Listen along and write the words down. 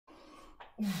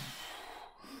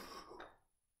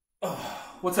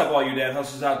Oh, what's up, all you dad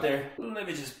hustlers out there? Let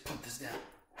me just put this down.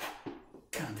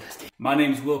 Kind of dusty. My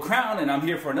name's Will Crown, and I'm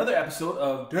here for another episode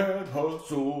of Dad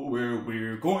Hustle, where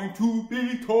we're going to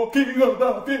be talking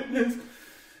about fitness,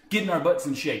 getting our butts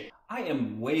in shape. I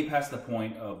am way past the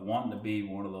point of wanting to be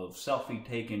one of those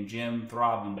selfie-taking,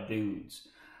 gym-throbbing dudes.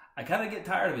 I kind of get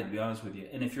tired of it, to be honest with you.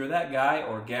 And if you're that guy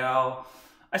or gal,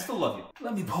 I still love you.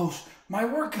 Let me post my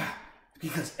workout,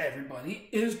 because everybody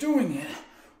is doing it.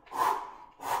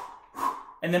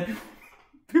 And then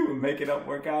people making up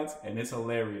workouts, and it's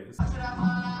hilarious.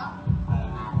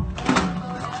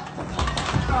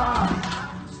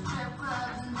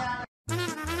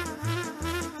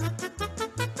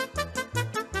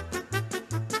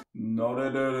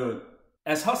 No.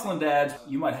 As hustling dads,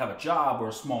 you might have a job or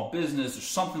a small business or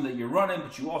something that you're running,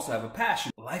 but you also have a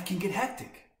passion. Life can get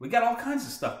hectic. We got all kinds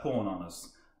of stuff pulling on us.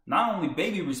 Not only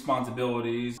baby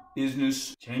responsibilities,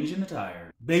 business, changing the tire,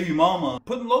 baby mama,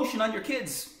 putting lotion on your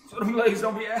kids so their legs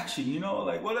don't be ashy, you know,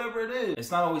 like whatever it is.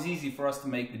 It's not always easy for us to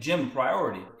make the gym a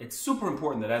priority. It's super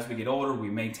important that as we get older,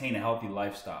 we maintain a healthy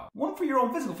lifestyle. One, for your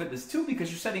own physical fitness, two, because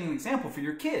you're setting an example for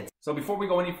your kids. So before we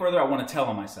go any further, I want to tell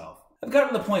on myself. I've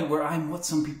gotten to the point where I'm what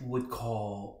some people would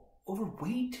call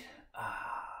overweight,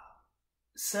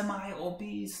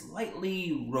 semi-obese,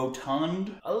 slightly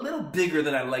rotund, a little bigger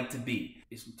than I'd like to be.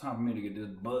 It's time for me to get this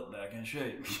butt back in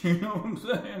shape. You know what I'm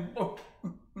saying?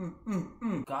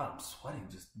 God, I'm sweating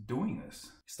just doing this.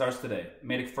 It starts today.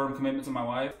 Made a firm commitment to my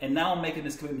wife, and now I'm making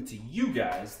this commitment to you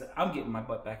guys that I'm getting my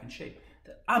butt back in shape.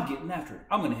 That I'm getting after it.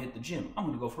 I'm gonna hit the gym. I'm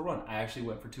gonna go for a run. I actually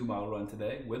went for a 2-mile run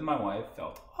today with my wife.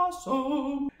 Felt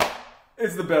awesome.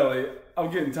 It's the belly. I'm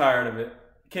getting tired of it.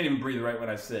 Can't even breathe right when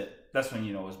I sit. That's when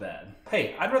you know it's bad.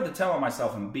 Hey, I'd rather tell on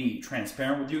myself and be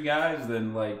transparent with you guys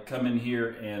than like come in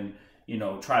here and, you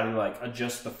know, try to like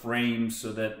adjust the frame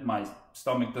so that my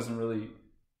stomach doesn't really...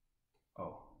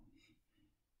 Oh.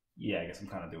 Yeah, I guess I'm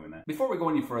kind of doing that. Before we go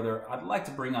any further, I'd like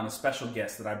to bring on a special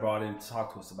guest that I brought in to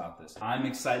talk to us about this. I'm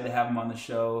excited to have him on the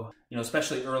show, you know,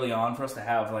 especially early on for us to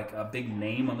have like a big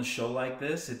name on the show like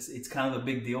this. It's kind of a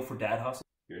big deal for Dad Hustle.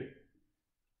 You ready?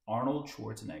 ARNOLD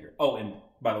SCHWARZENEGGER. Oh, and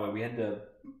by the way, we had to...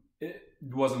 It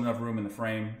wasn't enough room in the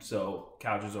frame, so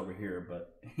couch is over here,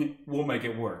 but we'll make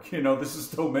it work. You know, this is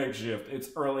still makeshift. It's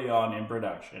early on in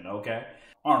production, okay?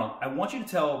 Arnold, I want you to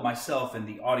tell myself and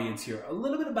the audience here a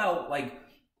little bit about, like,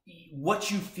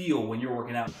 what you feel when you're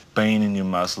working out. Pain in your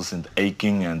muscles and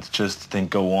aching, and just then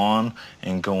go on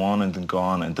and go on and then go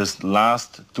on. And this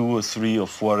last 2 or 3 or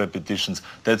 4 repetitions,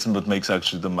 that's what makes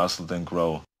actually the muscle then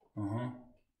grow.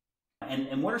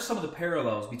 And what are some of the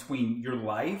parallels between your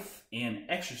life and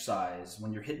exercise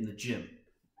when you're hitting the gym?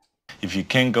 If you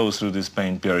can go through this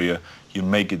pain barrier, you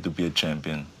make it to be a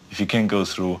champion. If you can't go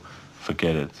through,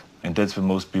 forget it. And that's what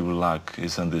most people lack,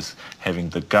 is on this, having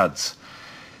the guts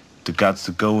to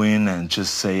go in and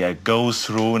just say, I go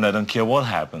through and I don't care what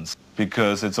happens,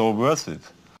 because it's all worth it.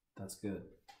 That's good.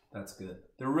 That's good.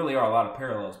 There really are a lot of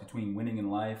parallels between winning in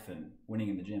life and winning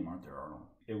in the gym, aren't there, Arnold?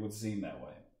 It would seem that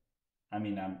way. I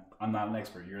mean, I'm not an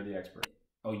expert. You're the expert.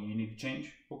 Oh, you need to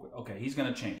change? Okay, he's going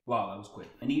to change. Wow, that was quick.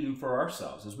 And even for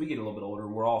ourselves, as we get a little bit older,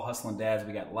 we're all hustling dads.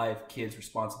 We got life, kids,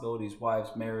 responsibilities,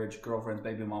 wives, marriage, girlfriends,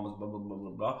 baby mamas, blah, blah, blah,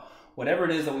 blah, blah. Whatever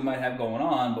it is that we might have going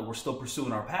on, but we're still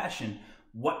pursuing our passion,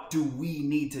 what do we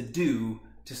need to do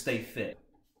to stay fit?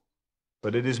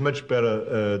 But it is much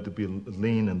better to be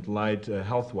lean and light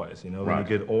health-wise, you know, when you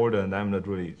get older, and I'm not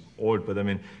really old, but I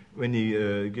mean, when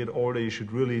you get older, you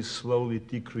should really slowly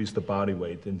decrease the body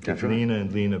weight and get leaner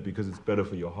and leaner, because it's better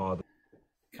for your heart.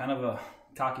 Kind of a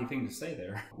cocky thing to say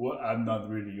there. Well, I'm not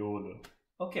really older.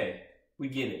 Okay, we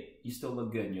get it. You still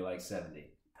look good and you're like 70.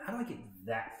 How do I get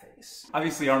that face?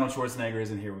 Obviously, Arnold Schwarzenegger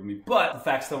isn't here with me, but the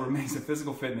fact still remains that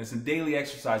physical fitness and daily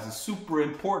exercise is super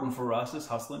important for us as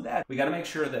hustling dads. We got to make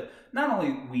sure that not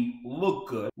only we look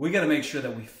good, we got to make sure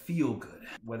that we feel good.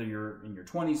 Whether you're in your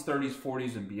 20s, 30s,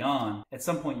 40s, and beyond, at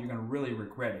some point you're going to really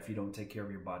regret if you don't take care of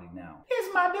your body now.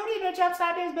 It's my duty to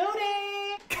jumpstart this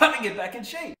booty. Gotta get back in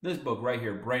shape. This book right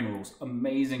here, Brain Rules,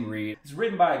 amazing read. It's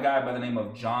written by a guy by the name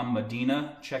of John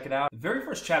Medina. Check it out. The very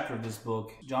first chapter of this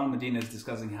book, John Medina is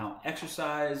discussing how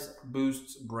exercise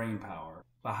boosts brain power,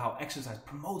 about how exercise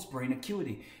promotes brain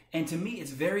acuity. And to me,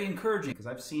 it's very encouraging, because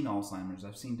I've seen Alzheimer's,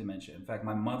 I've seen dementia. In fact,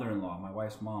 my mother-in-law, my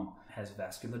wife's mom, has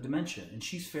vascular dementia, and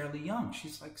she's fairly young.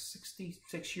 She's like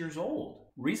 66 years old.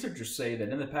 Researchers say that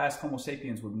in the past, Homo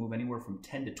sapiens would move anywhere from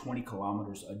 10 to 20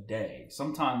 kilometers a day,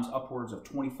 sometimes upwards of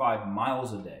 25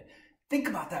 miles a day. Think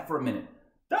about that for a minute.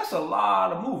 That's a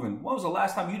lot of moving. When was the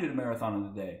last time you did a marathon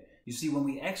in a day? You see, when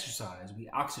we exercise, we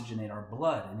oxygenate our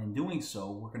blood, and in doing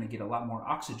so, we're going to get a lot more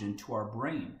oxygen to our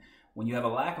brain. When you have a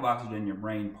lack of oxygen in your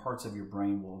brain, parts of your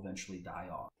brain will eventually die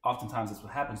off. Oftentimes that's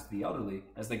what happens to the elderly.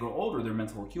 As they grow older, their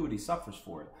mental acuity suffers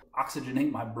for it.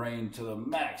 Oxygenate my brain to the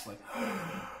max, like,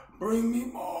 bring me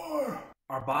more.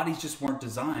 Our bodies just weren't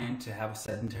designed to have a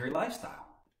sedentary lifestyle.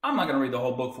 I'm not going to read the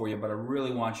whole book for you, but I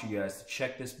really want you guys to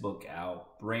check this book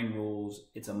out. Brain Rules.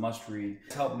 It's a must read.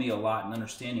 It's helped me a lot in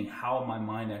understanding how my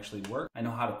mind actually works. I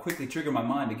know how to quickly trigger my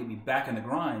mind to get me back in the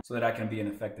grind so that I can be an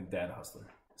effective dad hustler.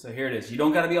 So here it is. You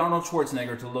don't got to be Arnold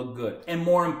Schwarzenegger to look good. And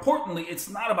more importantly, it's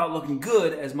not about looking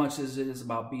good as much as it is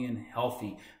about being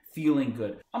healthy, feeling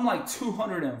good. I'm like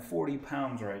 240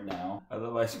 pounds right now. I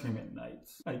love ice cream at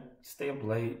nights. I stay up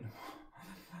late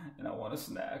and I want a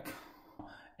snack.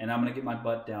 And I'm going to get my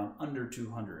butt down under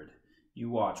 200.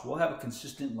 You watch. We'll have a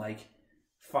consistent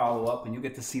follow-up and you'll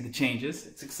get to see the changes.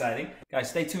 It's exciting. Guys,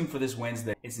 stay tuned for this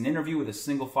Wednesday. It's an interview with a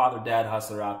single father dad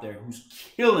hustler out there who's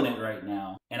killing it right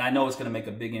now. And I know it's going to make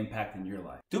a big impact in your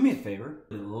life. Do me a favor.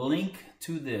 Link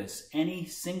to this. Any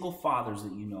single fathers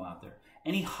that you know out there.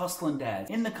 Any hustling dads.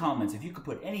 In the comments, if you could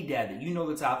put any dad that you know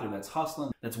that's out there that's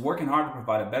hustling, that's working hard to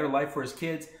provide a better life for his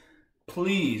kids,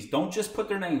 please don't just put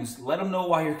their names. Let them know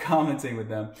why you're commenting with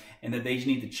them and that they just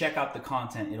need to check out the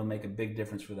content. It'll make a big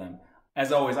difference for them.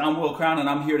 As always, I'm Will Crown and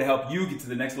I'm here to help you get to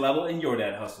the next level in your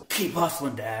dad hustle. Keep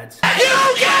hustling, dads.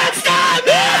 You can't stop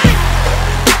me!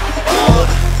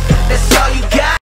 That's all you got.